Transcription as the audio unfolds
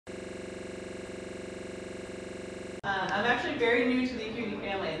I'm actually very new to the Acuity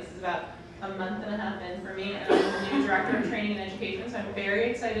family. This is about a month and a half in for me, and I'm the new Director of Training and Education, so I'm very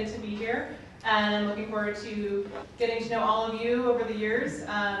excited to be here. And I'm looking forward to getting to know all of you over the years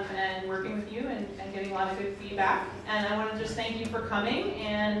and working with you and getting a lot of good feedback. And I want to just thank you for coming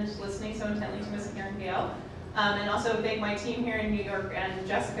and listening so intently to Ms. Karyn Gayle. And also thank my team here in New York and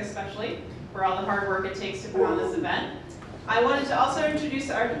Jessica especially for all the hard work it takes to put on this event. I wanted to also introduce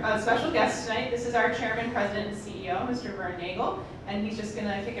our special guest tonight. This is our Chairman, President, and CEO, Mr. Karyn Gayle, and he's just going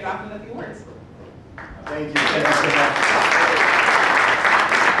to kick it off with a few words. Thank you. Thank you so much.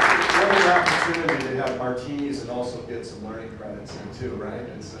 What an opportunity to have Martinis and also get some learning credits in too, right?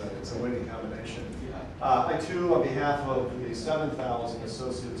 It's a winning combination. I too, on behalf of the 7,000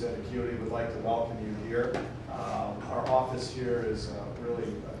 associates at Acuity, would like to welcome you here. Our office here is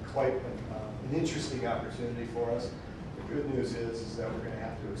really quite an interesting opportunity for us. The good news is that we're going to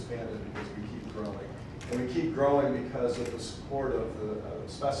have to expand it because we keep growing. And we keep growing because of the support of the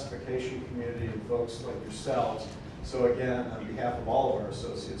specification community and folks like yourselves. So again, on behalf of all of our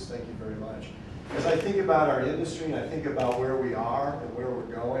associates, thank you very much. As I think about our industry and I think about where we are and where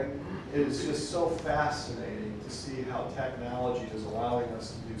we're going, it is just so fascinating to see how technology is allowing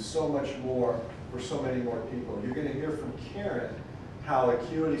us to do so much more for so many more people. You're going to hear from Karyn how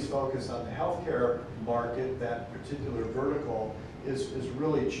Acuity's focus on the healthcare market, that particular vertical, is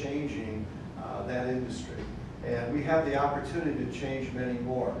really changing that industry. And we have the opportunity to change many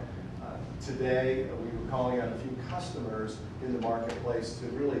more. Today, we were calling on a few customers in the marketplace to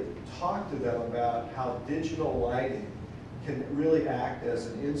really talk to them about how digital lighting can really act as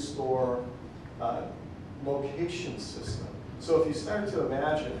an in-store location system. So if you start to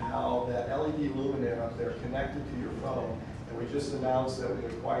imagine how that LED luminaire up there connected to your phone, and we just announced that we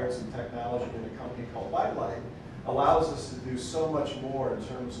acquired some technology in a company called Light, allows us to do so much more in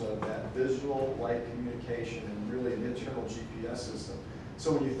terms of that visual light communication and really an internal GPS system.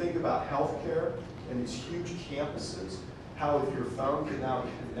 So when you think about healthcare and these huge campuses, how if your phone can now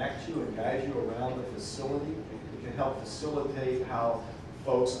connect you and guide you around the facility, it can help facilitate how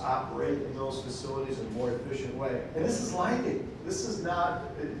folks operate in those facilities in a more efficient way. And this is lighting. This is not,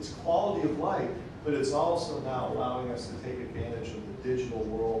 it's quality of light, but it's also now allowing us to take advantage of the digital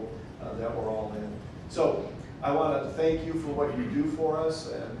world that we're all in. So I want to thank you for what you do for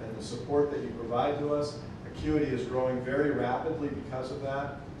us and the support that you provide to us. Acuity is growing very rapidly because of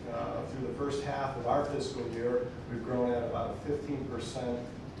that. Through the first half of our fiscal year, we've grown at about a 15%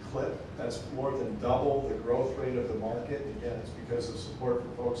 clip. That's more than double the growth rate of the market. Again, it's because of support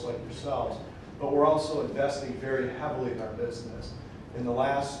from folks like yourselves. But we're also investing very heavily in our business. In the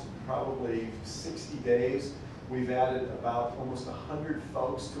last probably 60 days, we've added about almost 100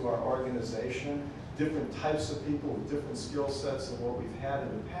 folks to our organization, different types of people with different skill sets than what we've had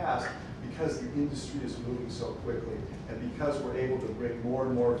in the past, because the industry is moving so quickly and because we're able to bring more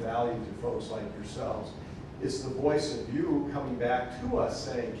and more value to folks like yourselves. It's the voice of you coming back to us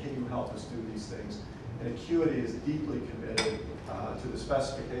saying, can you help us do these things? And Acuity is deeply committed to the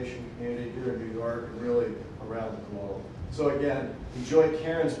specification community here in New York and really around the globe. So again, enjoy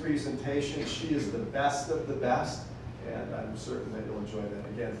Karyn's presentation. She is the best of the best, and I'm certain that you'll enjoy that.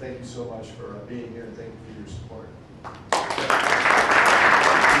 Again, thank you so much for being here and thank you for your support.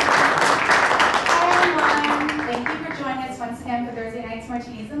 Thank you for joining us once again for Thursday Night's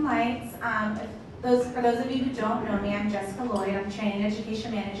Martinis and Lights. For those of you who don't know me, I'm Jessica Lloyd. I'm Training and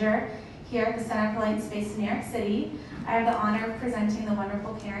Education Manager here at the Center for Light and Space in New York City. I have the honor of presenting the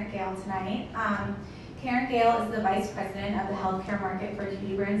wonderful Karyn Gayle tonight. Karyn Gayle is the Vice President of the Healthcare Market for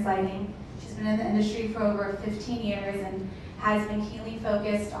Acuity Brands Lighting. She's been in the industry for over 15 years and has been keenly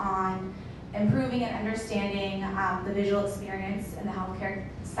focused on improving and understanding the visual experience in the healthcare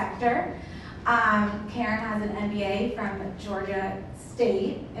sector. Karyn has an MBA from Georgia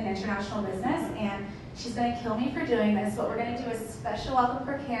State in International Business, and she's going to kill me for doing this, but we're going to do a special welcome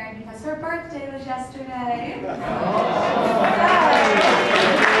for Karyn because her birthday was yesterday.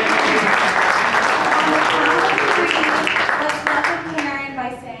 Let's welcome Karyn by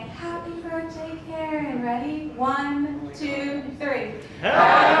saying, happy birthday, Karyn. Ready? 1, 2, 3.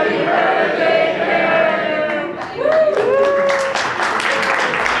 Happy birthday, Karyn!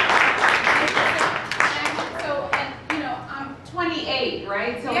 So, and, you know, I'm 28,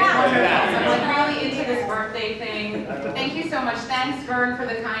 right? So Yeah. I'm like really into this birthday thing. Thank you so much. Thanks, Vern, for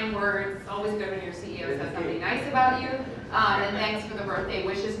the kind words. It's always good when your CEO says something nice about you. And thanks for the birthday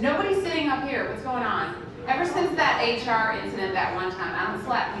wishes. Nobody's sitting up here. What's going on? Ever since that HR incident that one time, I don't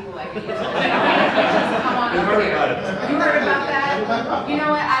slap people like I used to. Just come on over here. You heard about that? You know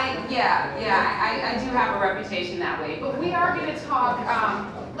what? I do have a reputation that way. But we are going to talk.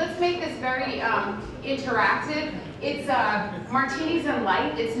 Let's make this very interactive. It's martinis and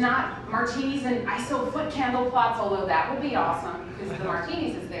light. It's not martinis and ISO foot candle plots, although that would be awesome because the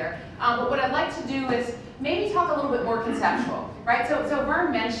martinis is there. But what I'd like to do is maybe talk a little bit more conceptual, right? So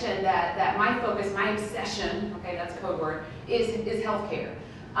Vern mentioned that my focus, my obsession, okay, that's a code word, is healthcare.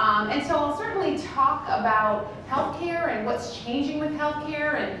 And so I'll certainly talk about healthcare and what's changing with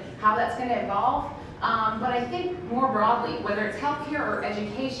healthcare and how that's going to evolve. But I think more broadly, whether it's healthcare or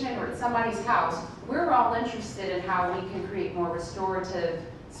education or it's somebody's house, we're all interested in how we can create more restorative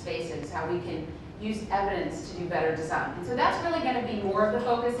spaces, how we can use evidence to do better design. And so that's really going to be more of the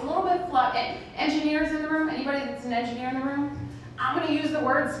focus, a little bit fluff. Engineers in the room? Anybody that's an engineer in the room? I'm going to use the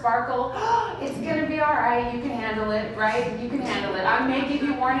word sparkle. It's going to be all right. You can handle it, right? You can handle it. I may give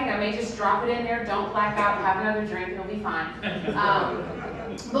you warning. I may just drop it in there. Don't black out. Have another drink. It'll be fine.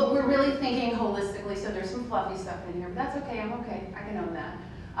 But we're really thinking holistically, so there's some fluffy stuff in here. But that's okay. I'm okay. I can own that.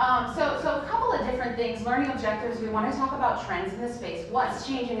 So a couple of different things. Learning objectives. We want to talk about trends in the space. What's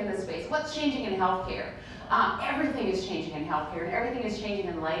changing in the space? What's changing in healthcare? Everything is changing in healthcare, and everything is changing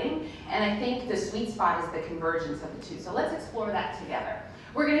in lighting, and I think the sweet spot is the convergence of the two. So let's explore that together.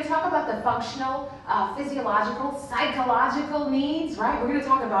 We're going to talk about the functional, physiological, psychological needs, right? We're going to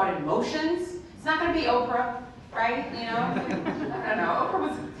talk about emotions. It's not going to be Oprah, right? You know, I don't know. Oprah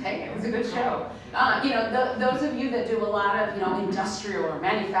was, hey, it was a good show. You know, those of you that do a lot of, you know, industrial or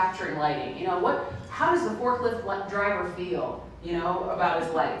manufacturing lighting, you know, how does the forklift driver feel? You know, about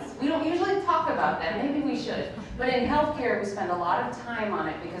his lights. We don't usually talk about that, maybe we should. But in healthcare, we spend a lot of time on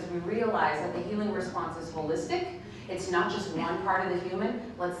it because we realize that the healing response is holistic. It's not just one part of the human.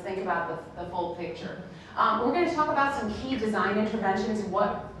 Let's think about the full picture. We're going to talk about some key design interventions,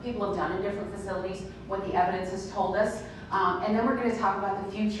 what people have done in different facilities, what the evidence has told us, and then we're going to talk about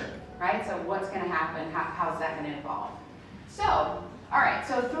the future, right? So what's going to happen, how's that going to evolve? So, all right,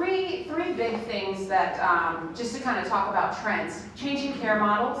 so three big things that, just to kind of talk about trends. Changing care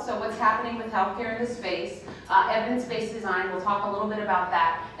models, so what's happening with healthcare in this space. Evidence-based design, we'll talk a little bit about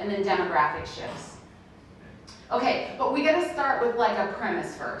that. And then demographic shifts. Okay, but we got to start with like a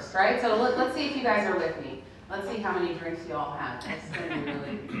premise first, right? So let's see if you guys are with me. Let's see how many drinks you all have. That's going to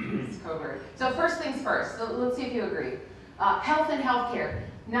be really covert. So first things first, so let's see if you agree. Health and healthcare,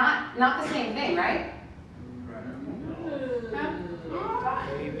 not the same thing, right?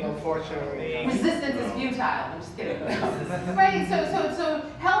 Unfortunately. Resistance is futile. I'm just kidding. Right, so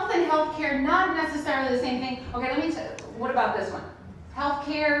health and healthcare, not necessarily the same thing. Okay, let me what about this one?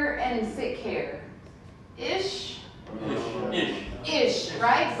 Healthcare and sick care. Ish,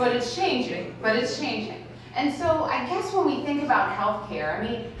 right? But it's changing. And so I guess when we think about healthcare, I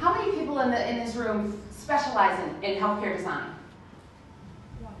mean, how many people in this room specialize in healthcare design?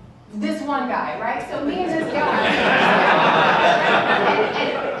 This one guy, right? So me and this guy.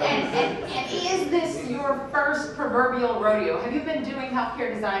 and is this your first proverbial rodeo? Have you been doing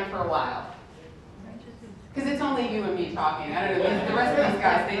healthcare design for a while? Because it's only you and me talking. I don't know. The rest of these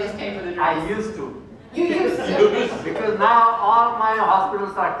guys, they just came for the drinks. I used to. You used to? Because now all my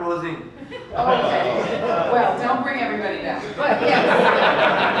hospitals are closing. Okay. Well, don't bring everybody down. But yes.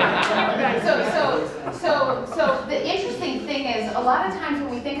 So the interesting thing is, a lot of times when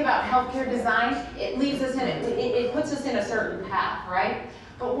we think about healthcare design, it leaves us in it puts us in a certain path, right?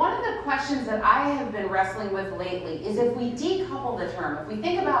 But one of the questions that I have been wrestling with lately is if we decouple the term, if we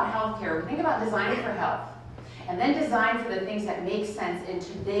think about healthcare, we think about designing for health, and then design for the things that make sense in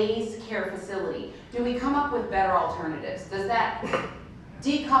today's care facility, do we come up with better alternatives? Does that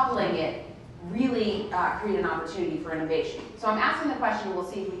decoupling it really create an opportunity for innovation? So I'm asking the question, we'll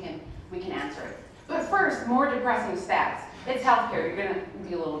see if we can answer it. But first, more depressing stats. It's healthcare, you're gonna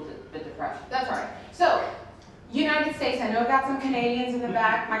be a little bit depressed. That's all right. So, United States, I know I've got some Canadians in the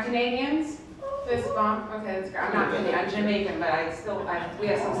back. My Canadians, fist bump, okay, that's great. I'm not Canadian, I'm Jamaican, but we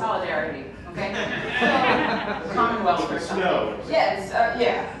have some solidarity, okay? So, Commonwealth or something. Yes,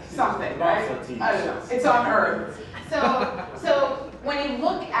 yeah, something, right? I don't know, it's on Earth. So when you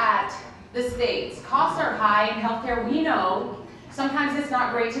look at the states, costs are high in healthcare. We know sometimes it's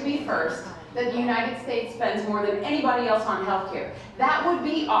not great to be first, that the United States spends more than anybody else on healthcare. That would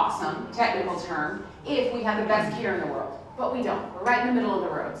be awesome, technical term, if we had the best care in the world. But we don't. We're right in the middle of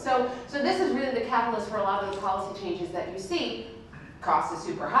the road. So this is really the catalyst for a lot of the policy changes that you see. Cost is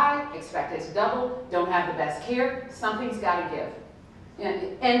super high, expect it to double, don't have the best care, something's got to give.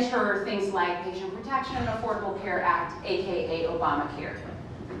 And enter things like Patient Protection and Affordable Care Act, aka Obamacare.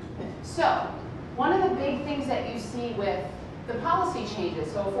 So, one of the big things that you see with the policy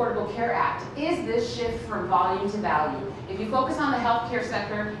changes, so Affordable Care Act, is this shift from volume to value. If you focus on the healthcare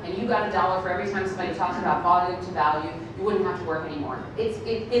sector and you got $1 for every time somebody talks about volume to value, you wouldn't have to work anymore. It's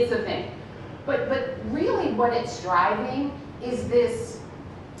a thing. But really what it's driving is this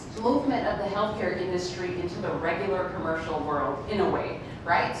movement of the healthcare industry into the regular commercial world in a way,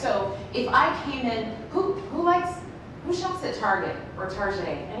 right? So if I came in, who shops at Target or Target?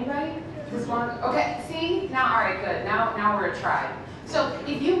 Anybody? This one? Okay, see? Now, all right, good. Now we're a tribe. So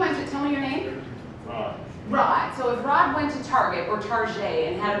if you went to, tell me your name? Rod. Rod. So if Rod went to Target or Target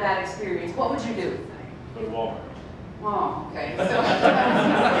and had a bad experience, what would you do? Go to Walmart. Oh, okay. So, I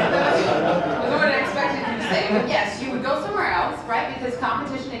was what I expected you to say, but yes, you would go somewhere else, right? Because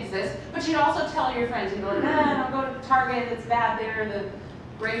competition exists, but you'd also tell your friends, you'd go, nah, don't go to Target, it's bad there, the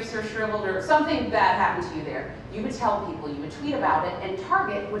grapes are shriveled, or something bad happened to you there. You would tell people, you would tweet about it, and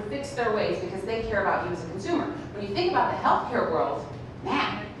Target would fix their ways because they care about you as a consumer. When you think about the healthcare world,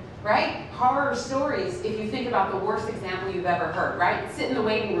 man, right? Horror stories, if you think about the worst example you've ever heard, right? Sit in the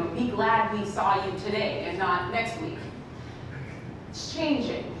waiting room, be glad we saw you today and not next week. It's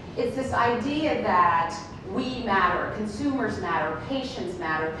changing. It's this idea that we matter, consumers matter, patients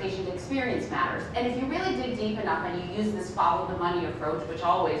matter, patient experience matters. And if you really dig deep enough and you use this follow the money approach, which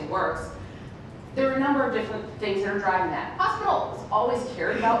always works, there are a number of different things that are driving that. Hospitals always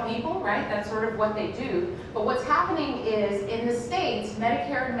cared about people, right? That's sort of what they do. But what's happening is in the States,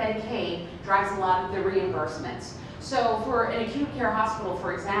 Medicare and Medicaid drives a lot of the reimbursements. So for an acute care hospital,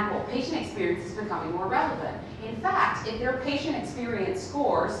 for example, patient experience is becoming more relevant. In fact, if their patient experience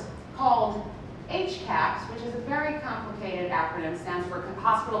scores, called HCAHPS, which is a very complicated acronym, stands for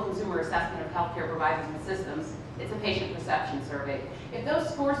Hospital Consumer Assessment of Healthcare Providers and Systems. It's a patient perception survey. If those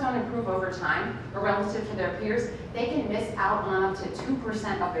scores don't improve over time or relative to their peers, they can miss out on up to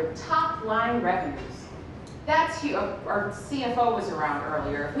 2% of their top line revenues. That's huge. Our CFO was around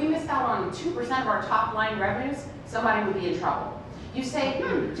earlier. If we missed out on 2% of our top line revenues, somebody would be in trouble. You say,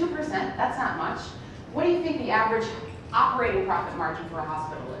 2%, that's not much. What do you think the average operating profit margin for a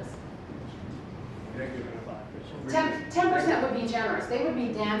hospital is? 10% would be generous. They would be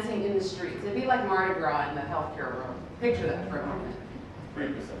dancing in the streets. It'd be like Mardi Gras in the healthcare world. Picture that for a moment.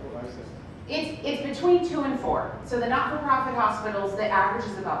 3%. It's between 2 and 4. So the not-for-profit hospitals, the average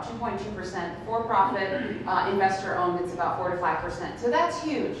is about 2.2%. For-profit, investor-owned, it's about 4 to 5%. So that's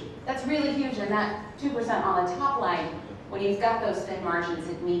huge. That's really huge. And that 2% on the top line, when you've got those thin margins,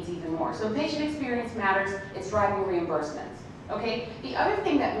 it means even more. So patient experience matters. It's driving reimbursements. Okay. The other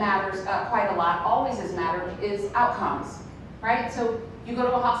thing that matters quite a lot, always has mattered, is outcomes. Right. So you go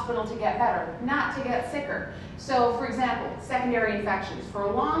to a hospital to get better, not to get sicker. So, for example, secondary infections. For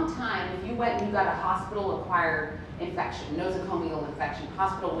a long time, if you went and you got a hospital-acquired infection, nosocomial infection,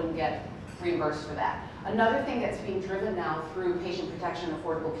 hospital wouldn't get reimbursed for that. Another thing that's being driven now through Patient Protection and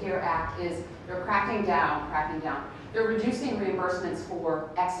Affordable Care Act is they're cracking down. They're reducing reimbursements for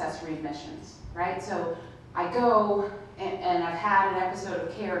excess readmissions, right? So I go and I've had an episode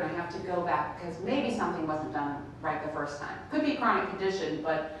of care and I have to go back because maybe something wasn't done right the first time. Could be a chronic condition,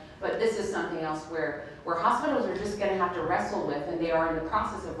 but this is something else where hospitals are just going to have to wrestle with, and they are in the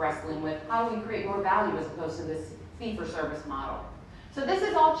process of wrestling with, how do we create more value as opposed to this fee-for-service model. So this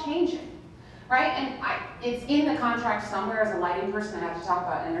is all changing, right? And it's in the contract somewhere. As a lighting person, I have to talk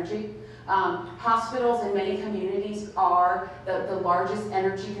about energy. Hospitals in many communities are the largest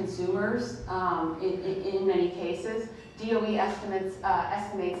energy consumers in many cases. DOE estimates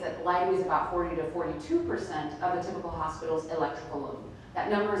that lighting is about 40 to 42% of a typical hospital's electrical load. That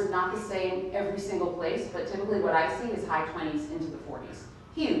number is not the same every single place, but typically what I see is high 20s into the 40s.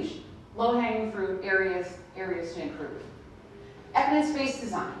 Huge. Low-hanging fruit, areas to improve. Evidence-based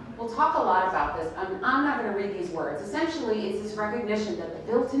design. We'll talk a lot about this. I'm not going to read these words. Essentially, it's this recognition that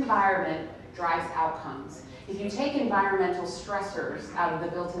the built environment drives outcomes. If you take environmental stressors out of the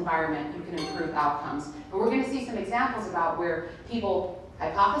built environment, you can improve outcomes. And we're going to see some examples about where people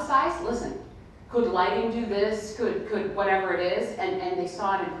hypothesize, listen, could lighting do this, could whatever it is, and they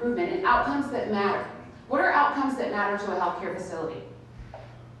saw an improvement in outcomes that matter. What are outcomes that matter to a healthcare facility?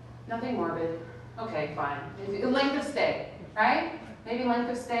 Nothing morbid. Okay, fine. Length of stay, right? Maybe length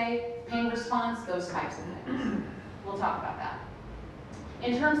of stay, pain response, those types of things. We'll talk about that.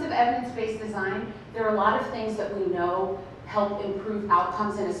 In terms of evidence-based design, there are a lot of things that we know help improve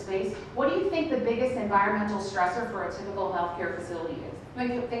outcomes in a space. What do you think the biggest environmental stressor for a typical healthcare facility is?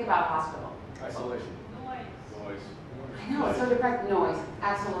 Think about a hospital. Isolation. Noise. I know, it's so depressing. Noise,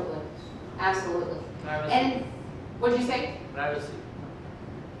 absolutely. Absolutely. Privacy. And what'd you say? Privacy.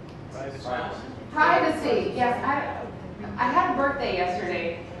 Privacy, yes. I had a birthday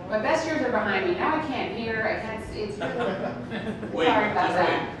yesterday. My best years are behind me. Now I can't hear, I can't see. It's really, sorry about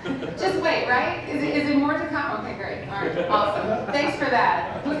that. Just wait, right? Is it more to come? Okay, great. All right, awesome. Thanks for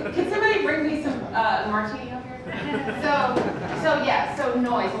that. Can somebody bring me some martini over here? So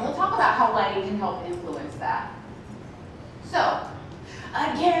noise, and we'll talk about how lighting can help influence that. So,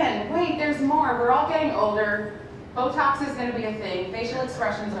 again, wait, there's more. We're all getting older. Botox is going to be a thing. Facial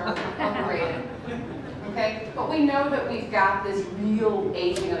expressions are overrated. Okay? But we know that we've got this real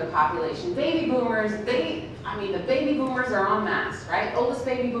aging of the population. Baby boomers, the baby boomers are en masse, right? Oldest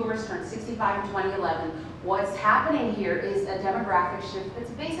baby boomers turned 65 in 2011. What's happening here is a demographic shift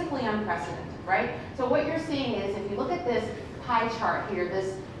that's basically unprecedented, right? So what you're seeing is, if you look at this pie chart here,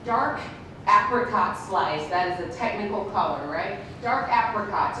 this dark apricot slice, that is a technical color, right? Dark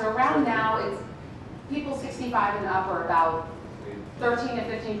apricot. So around now, it's people 65 and up are about 13 to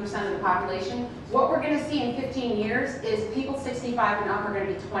 15% of the population. What we're going to see in 15 years is people 65 and up are going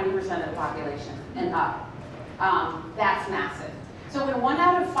to be 20% of the population and up. That's massive. So when 1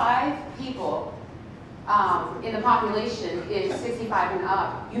 out of 5 people in the population is 65 and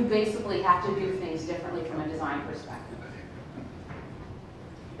up, you basically have to do things differently from a design perspective.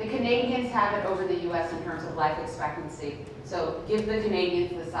 The Canadians have it over the US in terms of life expectancy. So give the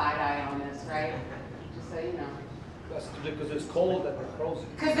Canadians the side eye on this, right? Just so you know. That's because it's cold and they're frozen.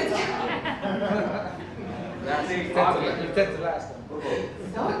 Because it's You tend to last them.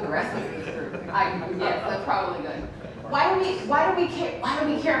 so aggressive, this group. Yes, that's probably good. Why do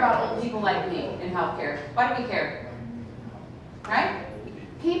we care about old people like me in healthcare? Why do we care? Right?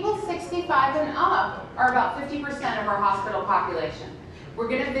 People 65 and up are about 50% of our hospital population. We're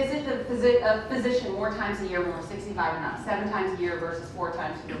going to visit the physician more times a year when we're 65 and up, 7 times a year versus 4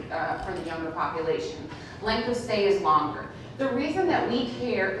 times for the younger population. Length of stay is longer. The reason that we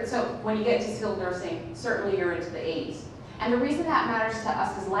care, so when you get to skilled nursing, certainly you're into the 80s. And the reason that matters to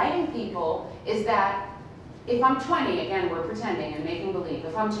us as lighting people is that if I'm 20, again, we're pretending and making believe,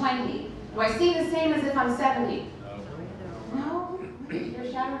 if I'm 20, do I see the same as if I'm 70? No?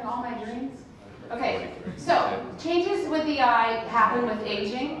 You're shattering all my dreams? Okay, so changes with the eye happen with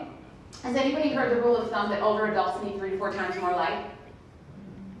aging. Has anybody heard the rule of thumb that older adults need 3 to 4 times more light?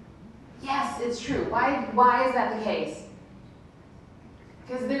 Yes, it's true. Why is that the case?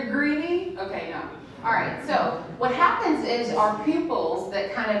 Because they're greedy? Okay, no. All right, so what happens is our pupils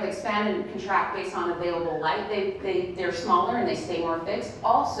that kind of expand and contract based on available light, they're smaller and they stay more fixed.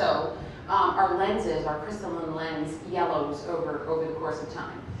 Also, our lenses, our crystalline lens, yellows over the course of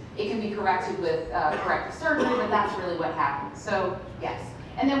time. It can be corrected with corrective surgery, but that's really what happens. So, yes.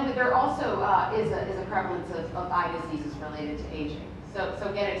 And then there also is a prevalence of eye diseases related to aging.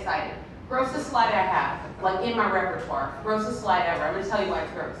 So get excited. Grossest slide I have, like in my repertoire, grossest slide ever. I'm going to tell you why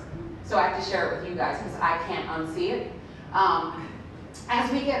it's gross. So I have to share it with you guys because I can't unsee it. As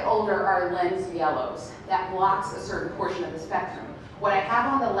we get older, our lens yellows. That blocks a certain portion of the spectrum. What I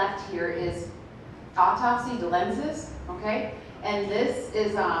have on the left here is autopsy lenses, okay? And this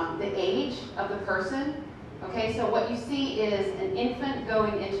is the age of the person, okay? So what you see is an infant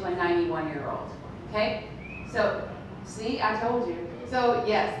going into a 91-year-old, okay? So, see, I told you. So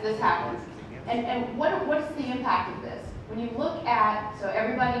yes, this happens. And what's the impact of this? When you look at, so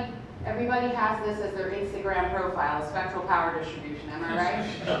everybody has this as their Instagram profile, spectral power distribution, am I right?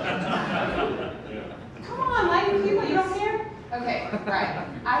 Come on, lighting people, you don't care? Okay, right.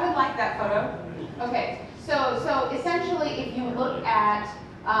 I would like that photo. Okay, so essentially if you look at,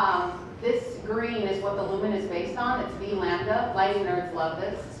 this green is what the lumen is based on, it's V lambda, lighting nerds love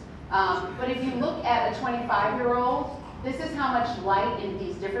this. But if you look at a 25-year-old, this is how much light in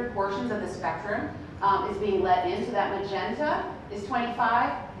these different portions of the spectrum is being let in. So that magenta is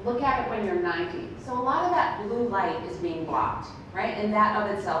 25. Look at it when you're 90. So a lot of that blue light is being blocked, right? And that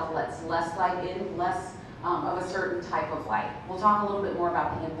of itself lets less light in, less of a certain type of light. We'll talk a little bit more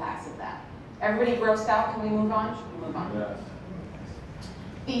about the impacts of that. Everybody grossed out? Can we move on? We'll move on. Yes.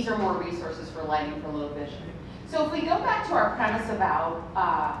 These are more resources for lighting for low vision. So if we go back to our premise about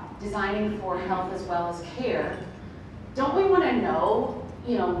designing for health as well as care, don't we want to know,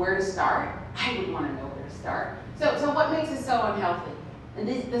 where to start? I would want to know where to start. So what makes us so unhealthy? And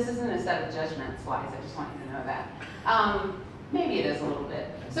this isn't a set of judgment slides. I just want you to know that. Maybe it is a little bit.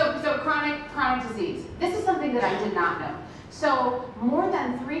 So chronic disease. This is something that I did not know. So more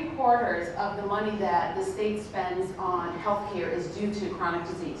than 3/4 of the money that the state spends on healthcare is due to chronic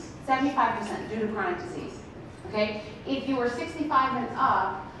disease. 75% due to chronic disease. Okay? If you are 65 and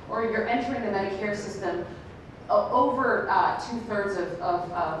up, or you're entering the Medicare system, over 2/3 of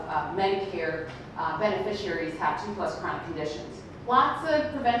Medicare beneficiaries have 2+ chronic conditions. Lots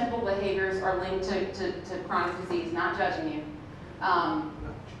of preventable behaviors are linked to chronic disease, not judging you.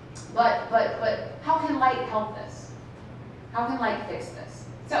 But how can light help this? How can light fix this?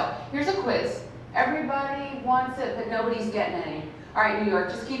 So here's a quiz. Everybody wants it, but nobody's getting any. All right, New York,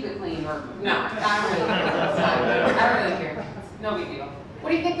 just keep it clean, or no, I really care. It's fine. I really care. No big deal. What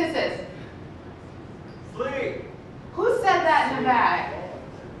do you think this is? Sleep. Who said that in the back?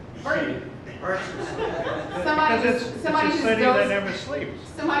 Somebody Because who's it's a city that never sleeps.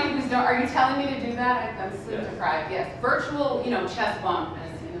 Somebody who's are you telling me to do that? I'm sleep deprived. Yes. Virtual, chest bump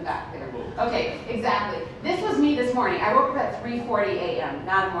in the back there. Okay, exactly. This was me this morning. I woke up at 3:40 a.m.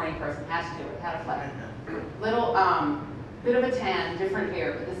 Not a morning person. Had to do it. Had a flight. Little bit of a tan, different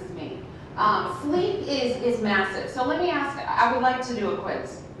hair, but this is me. Sleep is massive. So let me ask. I would like to do a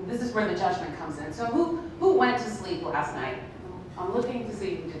quiz. This is where the judgment comes in. So who went to sleep last night? I'm looking to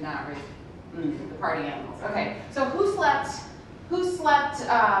see who did not raise the party animals. Okay, so who slept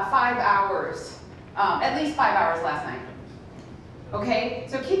 5 hours, at least 5 hours last night? Okay,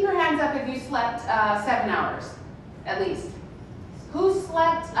 so keep your hands up if you slept 7 hours, at least. Who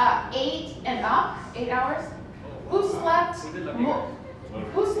slept 8 and up, 8 hours? Who slept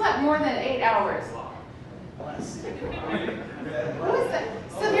more than 8 hours? Who is that?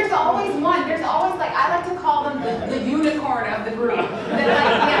 So there's always one. There's always I like to call them the unicorn of the group.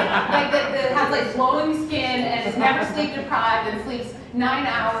 That has glowing skin and is never sleep deprived and sleeps 9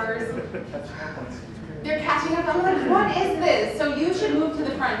 hours. They're catching up. I'm like, what is this? So you should move to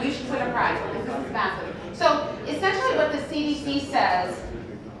the front. You should win a prize. This is massive. So essentially what the CDC says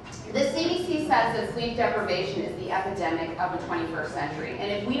that sleep deprivation is the epidemic of the 21st century.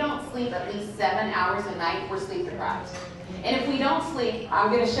 And if we don't sleep at least 7 hours a night, we're sleep deprived. And if we don't sleep, I'm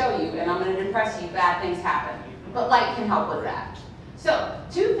going to show you, and I'm going to depress you, bad things happen. But light can help with that. So,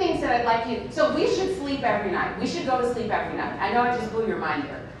 2 things that I'd like you, so we should sleep every night. We should go to sleep every night. I know I just blew your mind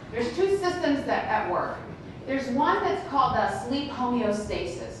here. There's 2 systems that at work. There's one that's called sleep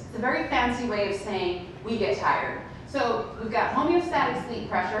homeostasis. It's a very fancy way of saying we get tired. So we've got homeostatic sleep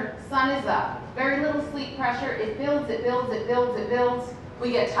pressure, sun is up, very little sleep pressure, it builds, it builds, it builds, it builds,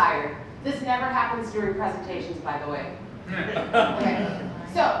 we get tired. This never happens during presentations, by the way. Okay.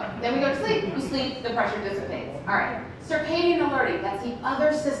 So then we go to sleep, we sleep, the pressure dissipates. All right, circadian alerting, that's the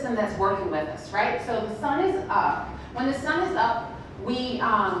other system that's working with us, right? So the sun is up. When the sun is up,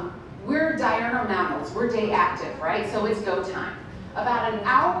 we're diurnal mammals, we're day active, right? So it's go time. About an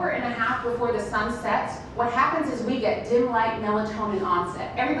hour and a half before the sun sets, what happens is we get dim light melatonin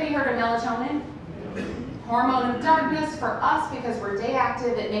onset. Everybody heard of melatonin? Hormone of darkness. For us, because we're day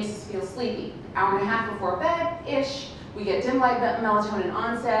active, it makes us feel sleepy. Hour and a half before bed-ish, we get dim light melatonin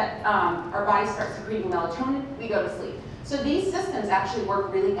onset, our body starts secreting melatonin, we go to sleep. So these systems actually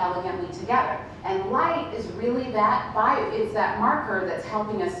work really elegantly together. And light is really it's that marker that's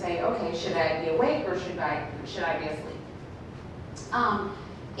helping us say, okay, should I be awake or should I be asleep?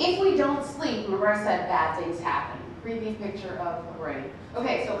 If we don't sleep, remember I said bad things happen. Creepy picture of a brain.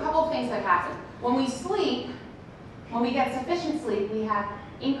 Okay, so a couple of things that happen. When we sleep, when we get sufficient sleep, we have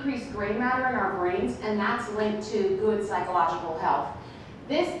increased gray matter in our brains, and that's linked to good psychological health.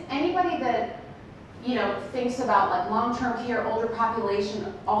 Anybody that thinks about long-term care, older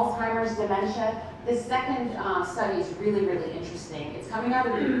population, Alzheimer's, dementia, this second study is really, really interesting. It's coming out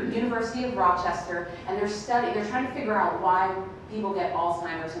of the University of Rochester, and they're trying to figure out why people get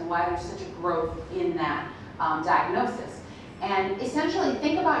Alzheimer's and why there's such a growth in that diagnosis. And essentially,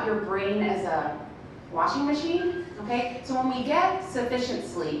 think about your brain as a washing machine, okay? So when we get sufficient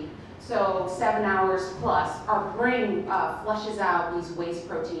sleep, so 7 hours plus, our brain flushes out these waste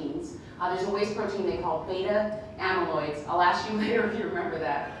proteins. There's a waste protein they call beta amyloids. I'll ask you later if you remember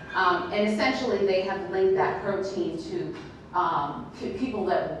that. And essentially, they have linked that protein to people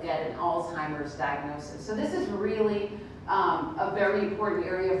that will get an Alzheimer's diagnosis. So this is really a very important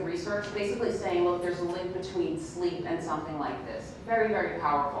area of research, basically saying, look, there's a link between sleep and something like this. Very, very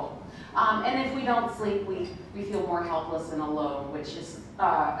powerful. And if we don't sleep, we feel more helpless and alone, which is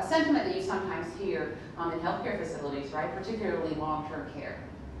a sentiment that you sometimes hear in healthcare facilities, right? Particularly long-term care.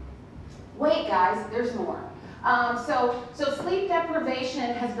 Wait, guys, there's more. So sleep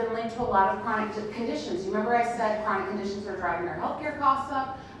deprivation has been linked to a lot of chronic conditions. You remember I said chronic conditions are driving our healthcare costs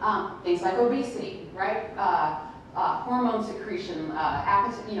up? Things like obesity, right? Hormone secretion,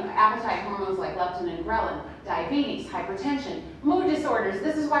 appetite hormones like leptin and ghrelin, diabetes, hypertension, mood disorders.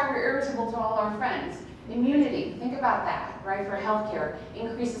 This is why we're irritable to all our friends. Immunity, think about that, right? For healthcare,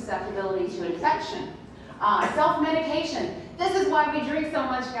 increased susceptibility to infection. Self-medication. This is why we drink so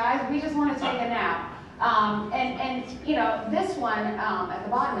much, guys. We just want to take a nap. This one at the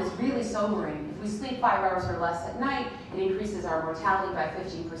bottom is really sobering. If we sleep 5 hours or less at night, it increases our mortality by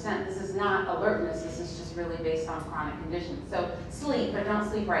 15%. This is not alertness. This is just really based on chronic conditions. So sleep, but don't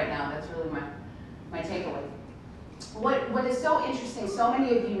sleep right now. That's really my takeaway. what is so interesting, so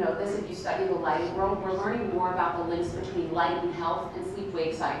many of you know this if you study the lighting world, we're learning more about the links between light and health and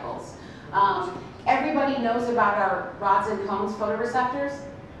sleep-wake cycles. Everybody knows about our rods and cones photoreceptors.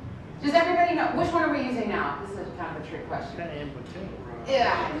 Does everybody know? Which one are we using now? This is kind of a trick question. Kind of in between.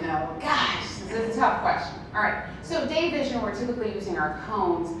 Yeah, I know. Gosh, this is a tough question. All right, so day vision, we're typically using our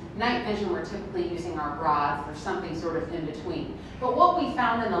cones. Night vision, we're typically using our rods. There's something sort of in between. But what we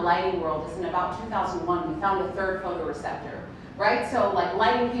found in the lighting world is in about 2001, we found a third photoreceptor, right? So like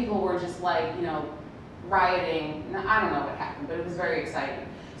lighting people were just like, you know, rioting. I don't know what happened, but it was very exciting.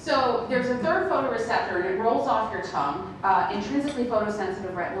 So there's a third photoreceptor, and it rolls off your tongue, intrinsically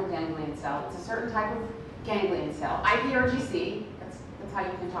photosensitive retinal ganglion cell. It's a certain type of ganglion cell, IPRGC. That's how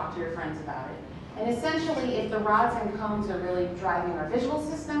you can talk to your friends about it. And essentially, if the rods and cones are really driving our visual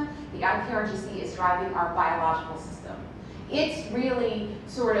system, the IPRGC is driving our biological system. It's really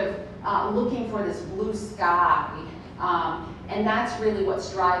sort of looking for this blue sky, and that's really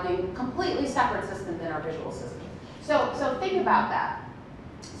what's driving a completely separate system than our visual system. So think about that.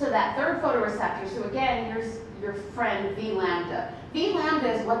 So that third photoreceptor, so again, here's your friend V lambda. V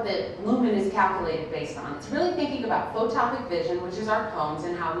lambda is what the lumen is calculated based on. It's really thinking about photopic vision, which is our cones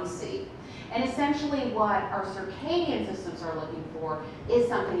and how we see. And essentially what our circadian systems are looking for is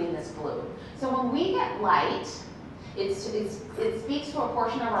something in this blue. So when we get light, it speaks to a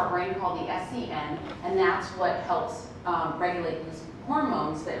portion of our brain called the SCN, and that's what helps regulate these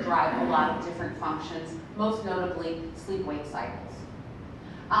hormones that drive a lot of different functions, most notably sleep-wake cycles.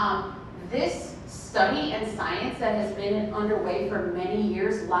 This study and science that has been underway for many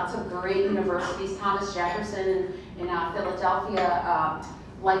years, lots of great universities, Thomas Jefferson in Philadelphia,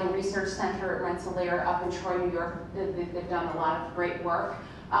 Lighting Research Center at Rensselaer up in Troy, New York, they've done a lot of great work.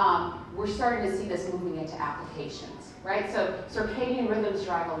 We're starting to see this moving into applications, right? So circadian rhythms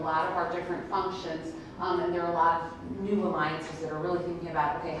drive a lot of our different functions, and there are a lot of new alliances that are really thinking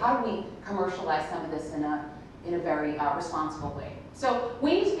about, okay, how do we commercialize some of this in a very responsible way? So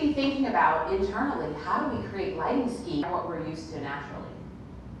we need to be thinking about internally, how do we create lighting schemes, what we're used to naturally.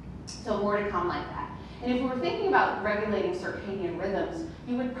 So more to come like that. And if we were thinking about regulating circadian rhythms,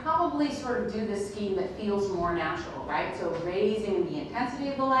 you would probably sort of do this scheme that feels more natural, right? So raising the intensity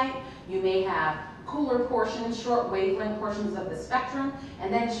of the light, you may have cooler portions, short wavelength portions of the spectrum,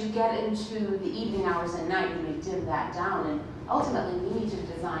 and then as you get into the evening hours and night, you may dim that down, and ultimately we need to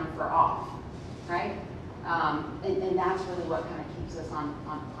design for off, right? And that's really what kind of keeps us on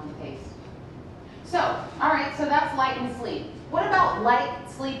pace. So, all right, so that's light and sleep. What about light,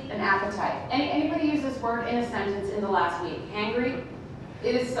 sleep, and appetite? Anybody use this word in a sentence in the last week? Hangry?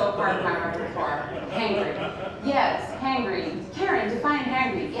 It is so part of my repertoire. Hangry. Yes, hangry. Karyn, define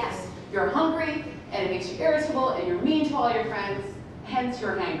hangry. Yes, you're hungry, and it makes you irritable, and you're mean to all your friends, hence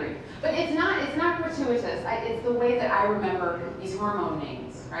you're hangry. But it's not gratuitous. It's the way that I remember these hormone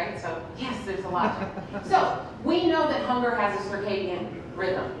names, right? So yes, there's a logic. So we know that hunger has a circadian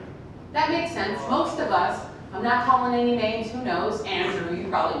rhythm. That makes sense. Most of us, I'm not calling any names, who knows? Andrew, you're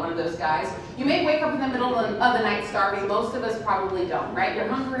probably one of those guys. You may wake up in the middle of the night starving. Most of us probably don't, right? You're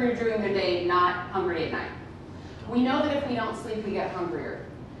hungry during the day, not hungry at night. We know that if we don't sleep, we get hungrier.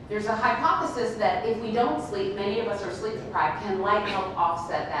 There's a hypothesis that if we don't sleep, many of us are sleep deprived. Can light help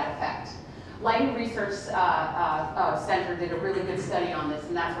offset that effect? Lighting Research Center did a really good study on this,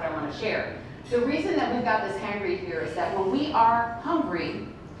 and that's what I want to share. The reason that we've got this hangry here is that when we are hungry,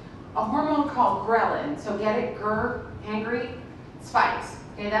 a hormone called ghrelin, so get it, hangry, spikes.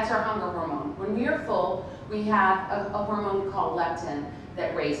 Okay, that's our hunger hormone. When we are full, we have a hormone called leptin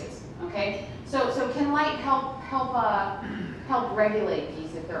that raises. Okay, so can light help regulate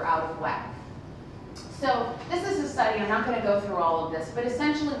these if they're out of whack? So this is a study. I'm not going to go through all of this, but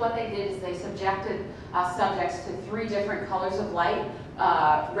essentially what they did is they subjected subjects to 3 different colors of light: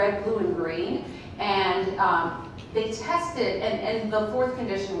 red, blue, and green, and they tested, and the 4th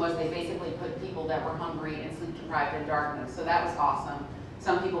condition was they basically put people that were hungry and sleep deprived in darkness. So that was awesome.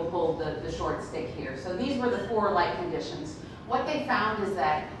 Some people pulled the short stick here. So these were the 4 light conditions. What they found is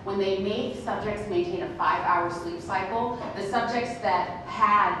that when they made subjects maintain a 5-hour sleep cycle, the subjects that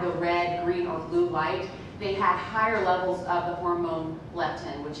had the red, green, or blue light, they had higher levels of the hormone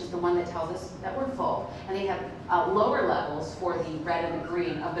leptin, which is the one that tells us that we're full, and they have lower levels for the red and the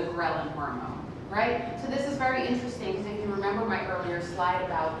green of the ghrelin hormone. Right? So this is very interesting because if you remember my earlier slide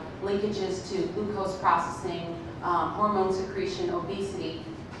about linkages to glucose processing, hormone secretion, obesity,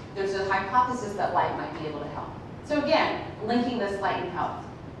 there's a hypothesis that light might be able to help. So again, linking this light and health.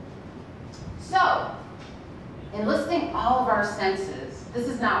 So, enlisting all of our senses. This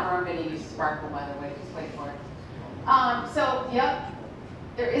is not where I'm going to use sparkle, by the way. Just wait for it. So, yep.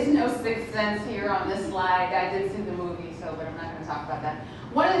 There is no sixth sense here on this slide. I did see the movie, so but I'm not going to talk about that.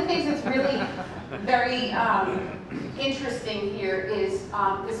 One of the things that's really very interesting here is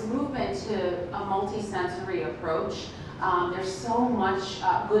this movement to a multi-sensory approach. There's so much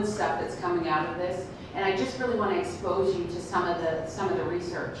good stuff that's coming out of this, and I just really want to expose you to some of the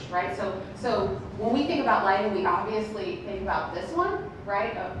research, right? So when we think about lighting, we obviously think about this one,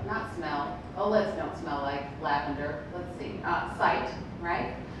 right? Not smell. OLEDs don't smell like lavender. Let's see, sight,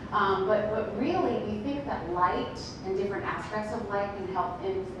 right? But really, we think that light and different aspects of light can help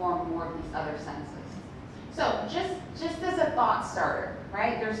inform more of these other senses. So just as a thought starter,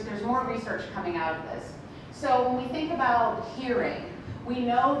 right? There's more research coming out of this. So when we think about hearing, we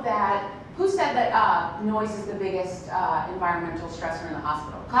know that, who said that noise is the biggest environmental stressor in the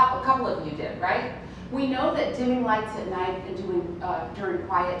hospital? A couple of you did, right? We know that dimming lights at night and during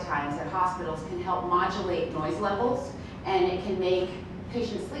quiet times at hospitals can help modulate noise levels, and it can make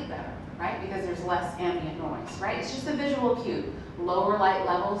patients sleep better, right? Because there's less ambient noise, right? It's just a visual cue. Lower light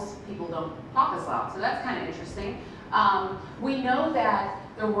levels, people don't talk as loud, so that's kind of interesting. We know that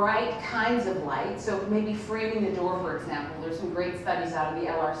the right kinds of light, so maybe framing the door, for example, there's some great studies out of the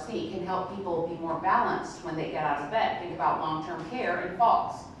LRC, can help people be more balanced when they get out of bed. Think about long-term care and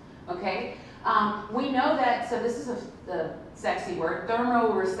falls, okay? We know that, so this is the sexy word,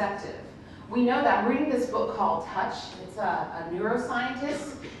 thermoreceptive. We know that, I'm reading this book called Touch. It's a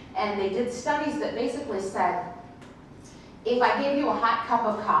neuroscientist, and they did studies that basically said, if I gave you a hot cup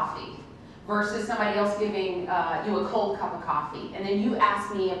of coffee versus somebody else giving you a cold cup of coffee, and then you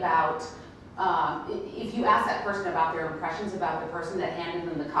ask me about, if you ask that person about their impressions about the person that handed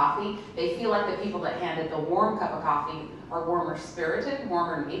them the coffee, they feel like the people that handed the warm cup of coffee are warmer spirited,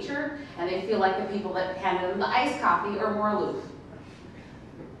 warmer natured, and they feel like the people that handed them the iced coffee are more aloof.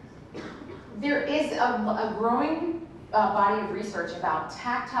 There is a growing body of research about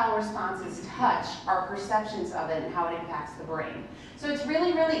tactile responses, touch, our perceptions of it, and how it impacts the brain. So it's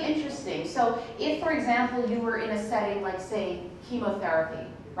really, really interesting. So if, for example, you were in a setting like, say, chemotherapy,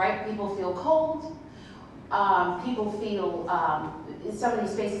 right? People feel cold, people feel, some of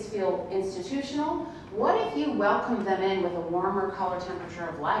these spaces feel institutional. What if you welcomed them in with a warmer color temperature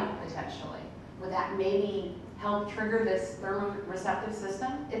of light, potentially? Would that maybe help trigger this thermoreceptive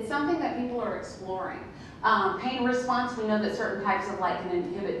system? It's something that people are exploring. Pain response, we know that certain types of light can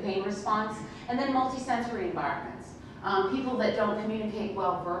inhibit pain response. And then multisensory environments. People that don't communicate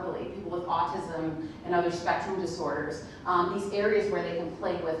well verbally, people with autism and other spectrum disorders, these areas where they can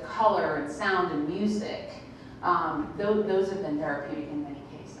play with color and sound and music, those have been therapeutic in many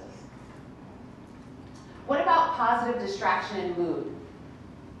cases. What about positive distraction and mood?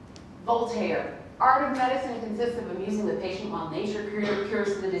 Voltaire. Art of medicine consists of amusing the patient while nature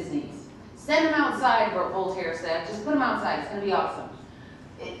cures the disease. Send them outside, Voltaire said. Just put them outside. It's going to be awesome.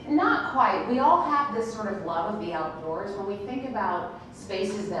 Not quite. We all have this sort of love of the outdoors. When we think about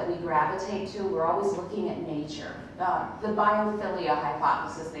spaces that we gravitate to, we're always looking at nature. The biophilia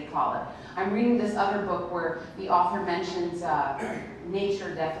hypothesis, they call it. I'm reading this other book where the author mentions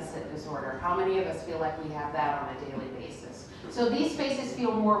nature deficit disorder. How many of us feel like we have that on a daily basis? So these spaces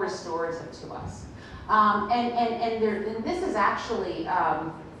feel more restorative to us. And this is actually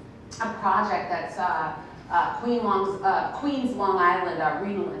a project that's Queens Long Island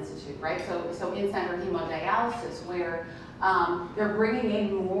Renal Institute, right? So in-center hemodialysis, where they're bringing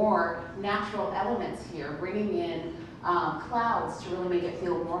in more natural elements here, bringing in clouds to really make it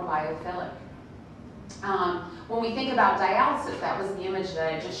feel more biophilic. When we think about dialysis, that was the image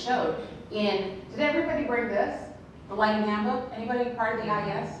that I just showed. Did everybody bring this? The lighting handbook? Anybody part of the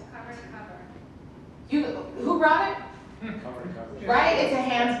IS? Cover to cover. Who brought it? Cover to cover. Right? It's a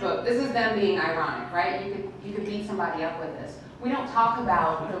hands book. This is them being ironic, right? You could beat somebody up with this. We don't talk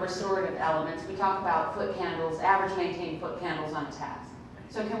about the restorative elements. We talk about foot candles, average maintained foot candles on task.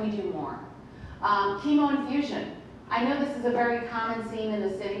 So can we do more? Chemo infusion. I know this is a very common scene in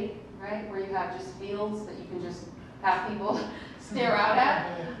the city, right? Where you have just fields that you can just have people stare out at.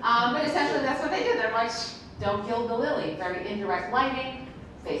 But essentially that's what they did. They're like, shh, don't kill the lily. Very indirect lighting,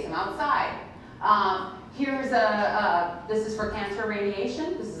 face them outside. Here's this is for cancer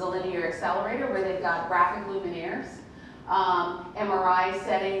radiation. This is a linear accelerator where they've got graphic luminaires. MRI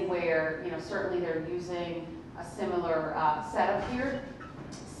setting where, certainly they're using a similar setup here.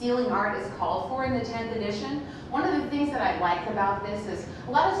 Ceiling art is called for in the 10th edition. One of the things that I like about this is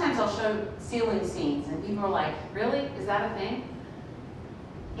a lot of times I'll show ceiling scenes and people are like, really? Is that a thing?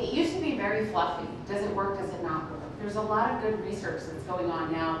 It used to be very fluffy. Does it work? Does it not work? There's a lot of good research that's going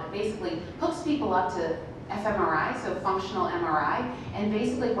on now that basically hooks people up to fMRI, so functional MRI, and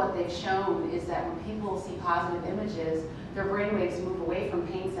basically what they've shown is that when people see positive images, their brainwaves move away from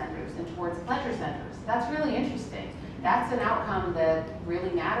pain centers and towards pleasure centers. That's really interesting. That's an outcome that really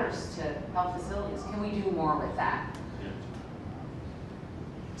matters to health facilities. Can we do more with that?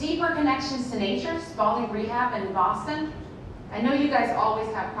 Deeper connections to nature, Spalding Rehab in Boston. I know you guys always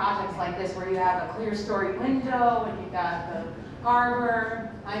have projects like this where you have a clear story window and you've got the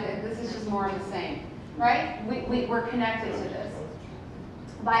harbor. This is just more of the same, right? We're connected to this.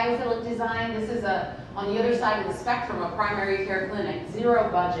 Biophilic design, this is on the other side of the spectrum, a primary care clinic, zero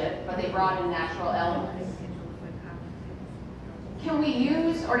budget, but they brought in natural elements. Can we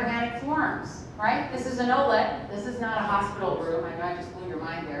use organic forms, right? This is an OLED, this is not a hospital room, I know I just blew your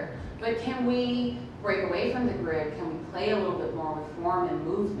mind there, but can we break away from the grid? Can we play a little bit more with form and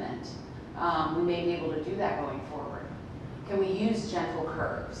movement? We may be able to do that going forward. Can we use gentle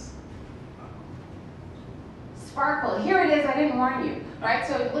curves? Sparkle, here it is, I didn't warn you, right?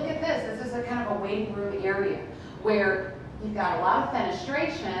 So look at this, this is a kind of a waiting room area where you've got a lot of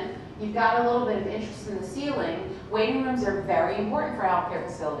fenestration, you've got a little bit of interest in the ceiling. Waiting rooms are very important for healthcare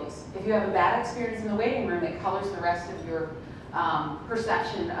facilities. If you have a bad experience in the waiting room, it colors the rest of your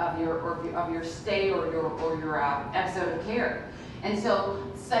perception of your stay or your episode of care. And so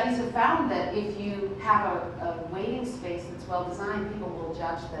studies have found that if you have a waiting space that's well designed, people will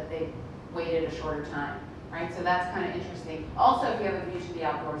judge that they waited a shorter time, right? So that's kind of interesting. Also, if you have a view to the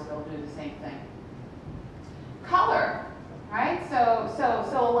outdoors, they'll do the same thing. Color, right? So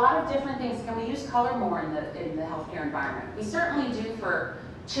a lot of different things. Can we use color more in the healthcare environment? We certainly do for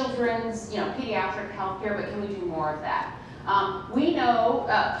children's, pediatric healthcare, but can we do more of that? We know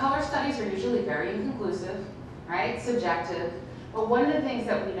color studies are usually very inconclusive, right? Subjective. But one of the things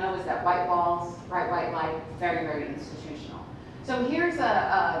that we know is that white walls, bright white light, very, very institutional. So here's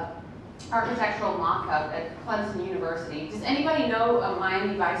a architectural mock-up at Clemson University. Does anybody know a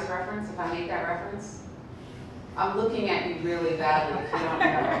Miami Vice reference, if I make that reference? I'm looking at you really badly if you don't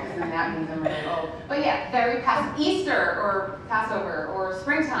know, because then that means I'm really old. But yeah, very Easter or Passover or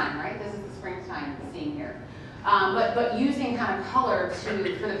springtime, right? This is the springtime scene here. But using kind of color for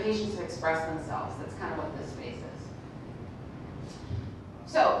the patients to express themselves. That's kind of what this space is.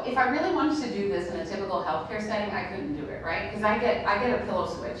 So if I really wanted to do this in a typical healthcare setting, I couldn't do it, right? Because I get a pillow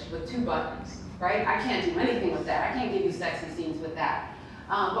switch with 2 buttons, right? I can't do anything with that. I can't give you sexy scenes with that.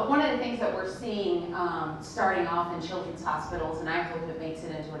 But one of the things that we're seeing starting off in children's hospitals, and I hope it makes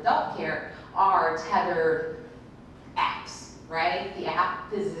it into adult care, are tethered apps, right? The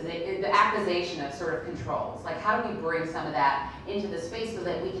appization of sort of controls. Like, how do we bring some of that into the space so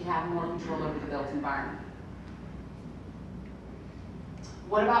that we can have more control over the built environment?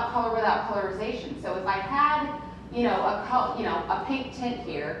 What about color without colorization? So if I had, a pink tint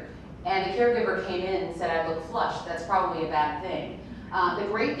here, and the caregiver came in and said I look flushed, that's probably a bad thing. The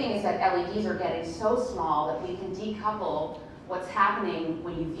great thing is that LEDs are getting so small that we can decouple what's happening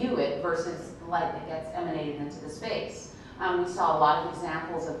when you view it versus the light that gets emanated into the space. We saw a lot of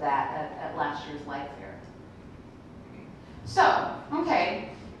examples of that at last year's Light Fair. So, okay,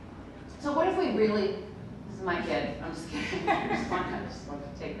 so what if we really, this is my kid, I'm just kidding, I just want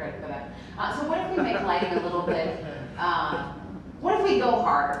to take credit for that. So what if we make lighting a little bit, what if we go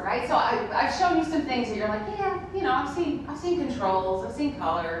harder, right? So I've shown you some things that you're like, yeah, I've seen controls, I've seen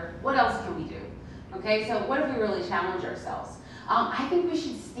color, what else can we do? Okay, so what if we really challenge ourselves? I think we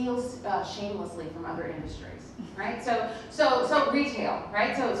should steal shamelessly from other industries, right? So retail,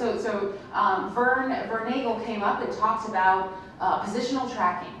 right? So Vern Nagel came up and talked about positional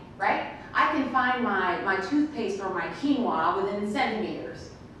tracking, right? I can find my toothpaste or my quinoa within centimeters.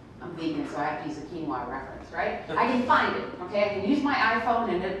 I'm vegan, so I have to use a quinoa reference, right? I can find it, okay? I can use my iPhone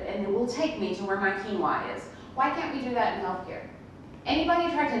and it will take me to where my quinoa is. Why can't we do that in healthcare?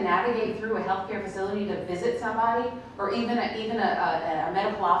 Anybody tried to navigate through a healthcare facility to visit somebody, or even a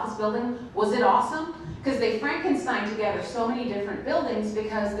medical office building? Was it awesome? Because they Frankenstein together so many different buildings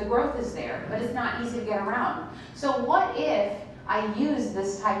because the growth is there, but it's not easy to get around. So what if I use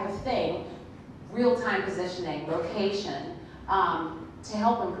this type of thing, real-time positioning, location, to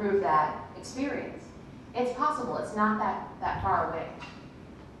help improve that experience? It's possible, it's not that far away.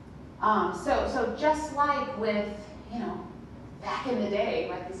 So just like with, back in the day,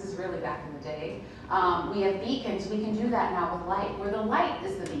 right, this is really back in the day, we have beacons, we can do that now with light, where the light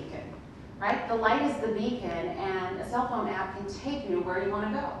is the beacon, right? The light is the beacon, and a cell phone app can take you to where you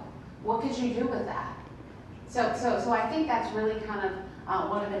want to go. What could you do with that? So I think that's really kind of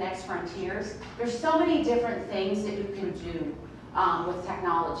one of the next frontiers. There's so many different things that you can do with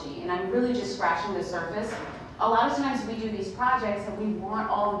technology, and I'm really just scratching the surface. a lot of times we do these projects and we want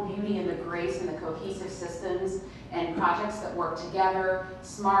all the beauty and the grace and the cohesive systems and projects that work together,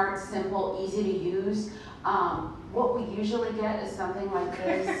 smart, simple, easy to use. What we usually get is something like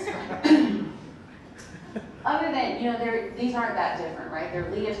this. Other than, you know, these aren't that different, right? They're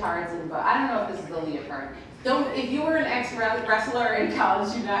leotards, but I don't know if this is a leotard. If you were an ex-wrestler in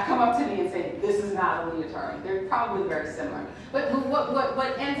college, do not come up to me and say, this is not a leotard. They're probably very similar. But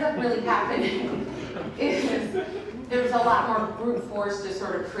what ends up really happening is there's a lot more brute force to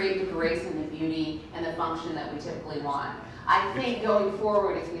sort of create the grace and the beauty and the function that we typically want. I think going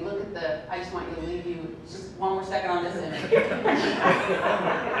forward, if we look at the, I just want you to leave you just one more second on this image.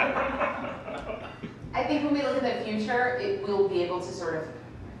 I think when we look at the future, it will be able to sort of,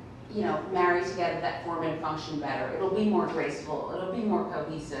 you know, marry together that form and function better. It'll be more graceful. It'll be more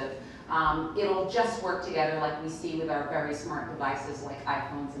cohesive. It'll just work together like we see with our very smart devices like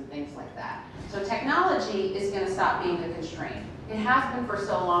iPhones and things like that. So technology is going to stop being the constraint. It has been for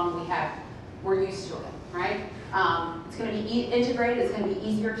so long. We're used to it, right? It's going to be integrated. It's going to be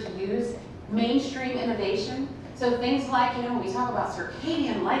easier to use. Mainstream innovation. So things like, you know, when we talk about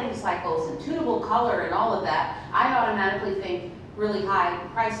circadian lighting cycles and tunable color and all of that, I automatically think really high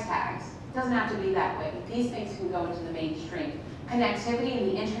price tags. It doesn't have to be that way. These things can go into the mainstream. Connectivity and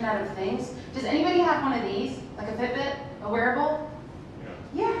the Internet of Things. Does anybody have one of these? Like a Fitbit? A wearable?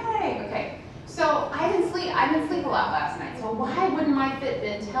 Yeah. Yay! Okay. So I didn't sleep a lot last night. So why wouldn't my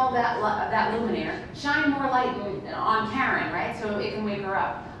Fitbit tell that luminaire, shine more light on Karyn, right? So it can wake her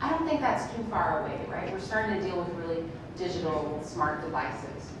up. I don't think that's too far away, right? We're starting to deal with really digital, smart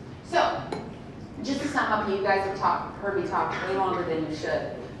devices. So, just to sum up, you guys have heard me talk way longer than you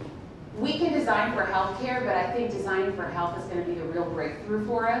should. We can design for healthcare, but I think designing for health is going to be the real breakthrough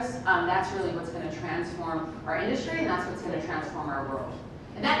for us. That's really what's going to transform our industry, and that's what's going to transform our world.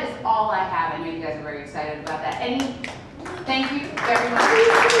 And that is all I have. I know you guys are very excited about that. Thank you very much.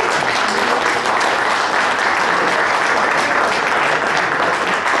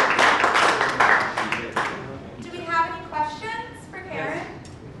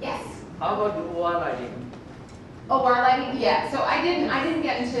 How about the OR lighting? OR lighting, yeah. So I didn't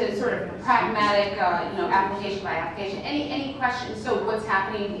get into sort of pragmatic, you know, application by application. Any questions? So what's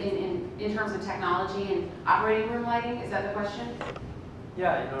happening in terms of technology and operating room lighting? Is that the question?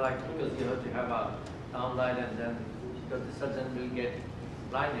 Yeah, you know, like because you have to have a downlight and then because the surgeon will get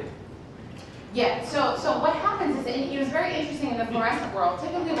blinded. Yeah, so what happens is, and it was very interesting in the fluorescent world,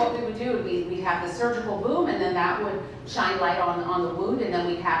 typically what we would do would we'd have the surgical boom and then that would shine light on the wound and then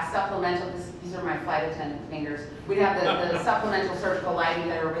we'd have supplemental, these are my flight attendant fingers, we'd have the supplemental surgical lighting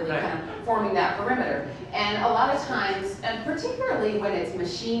that are really kind of forming that perimeter. And a lot of times, and particularly when it's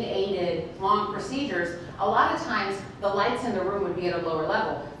machine-aided long procedures, a lot of times the lights in the room would be at a lower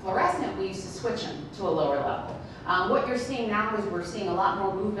level. Fluorescent, we used to switch them to a lower level. What you're seeing now is we're seeing a lot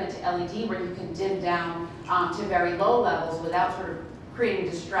more movement to LED where you can dim down to very low levels without sort of creating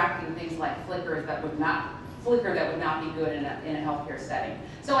distracting things like flicker that would not be good in a healthcare setting.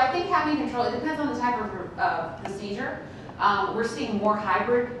 So I think having control, it depends on the type of procedure. We're seeing more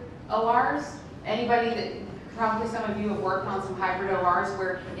hybrid ORs. Probably some of you have worked on some hybrid ORs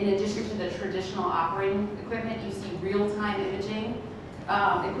where in addition to the traditional operating equipment, you see real-time imaging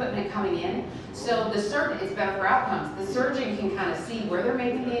equipment coming in. So the surgeon, it's better for outcomes. The surgeon can kind of see where they're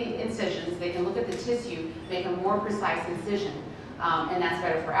making the incisions. They can look at the tissue, make a more precise incision, and that's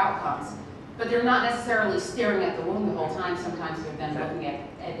better for outcomes. But they're not necessarily staring at the wound the whole time. Sometimes they're then looking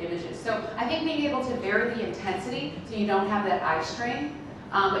at images. So I think being able to vary the intensity so you don't have that eye strain,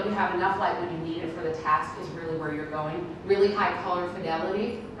 but you have enough light when you need it for the task is really where you're going. Really high color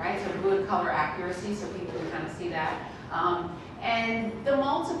fidelity, right? So good color accuracy so people can kind of see that. And the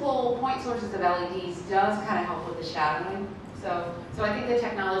multiple point sources of LEDs does kind of help with the shadowing. So I think the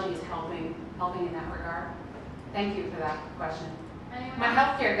technology is helping in that regard. Thank you for that question. My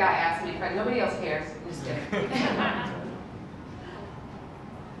healthcare guy asked me, but nobody else cares. I'm just kidding.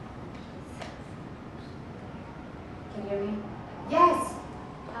 Can you hear me? Yes.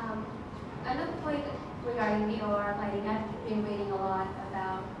 Another point regarding the OR lighting, I've been reading a lot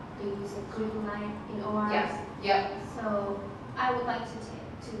about the use of green light in ORs. Yes. Yep. So I would like to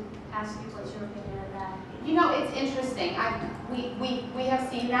ask you what's your opinion on that. You know, it's interesting. We have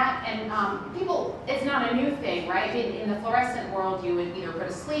seen that, and people, it's not a new thing, right? In the fluorescent world, you would either put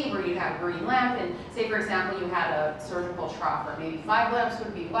a sleeve or you'd have a green lamp, and say, for example, you had a surgical trough, or maybe 5 lamps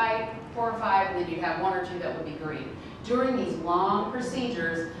would be white, 4 or 5, and then you'd have 1 or 2 that would be green. During these long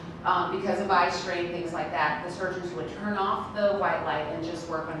procedures, because of eye strain, things like that, the surgeons would turn off the white light and just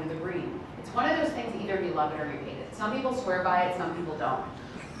work under the green. It's one of those things, either you love it or you hate it. Some people swear by it, some people don't.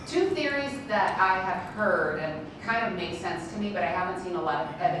 Two theories that I have heard and kind of make sense to me, but I haven't seen a lot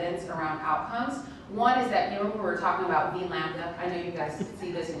of evidence around outcomes. One is that, you know, we were talking about V lambda. I know you guys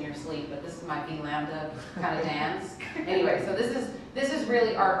see this in your sleep, but this is my V lambda kind of dance. Anyway, so this is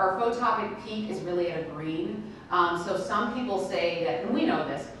really, our photopic peak is really at a green. So some people say that, and we know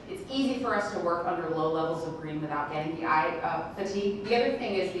this, it's easy for us to work under low levels of green without getting the eye fatigue. The other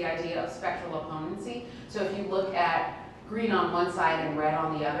thing is the idea of spectral opponency. So if you look at green on one side and red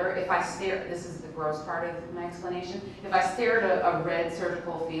on the other, if I stare, this is the gross part of my explanation, if I stare at a red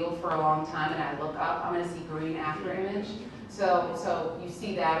surgical field for a long time and I look up, I'm going to see green after image. So you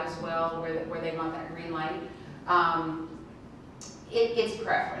see that as well, where they want that green light. It's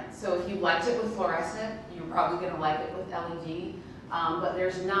preference. So if you liked it with fluorescent, you're probably going to like it with LED. But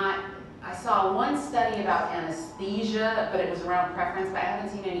there's not, I saw one study about anesthesia, but it was around preference, but I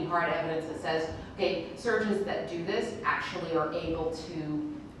haven't seen any hard evidence that says, okay, surgeons that do this actually are able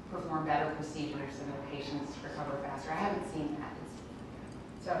to perform better procedures and their patients recover faster. I haven't seen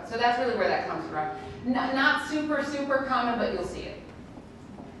that. So that's really where that comes from. Not super, super common, but you'll see it.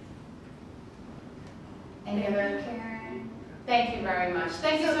 Any other? Karyn. Thank you very much.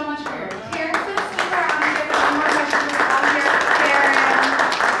 Thank you so much for your. Karen's going to stick around and give one more question.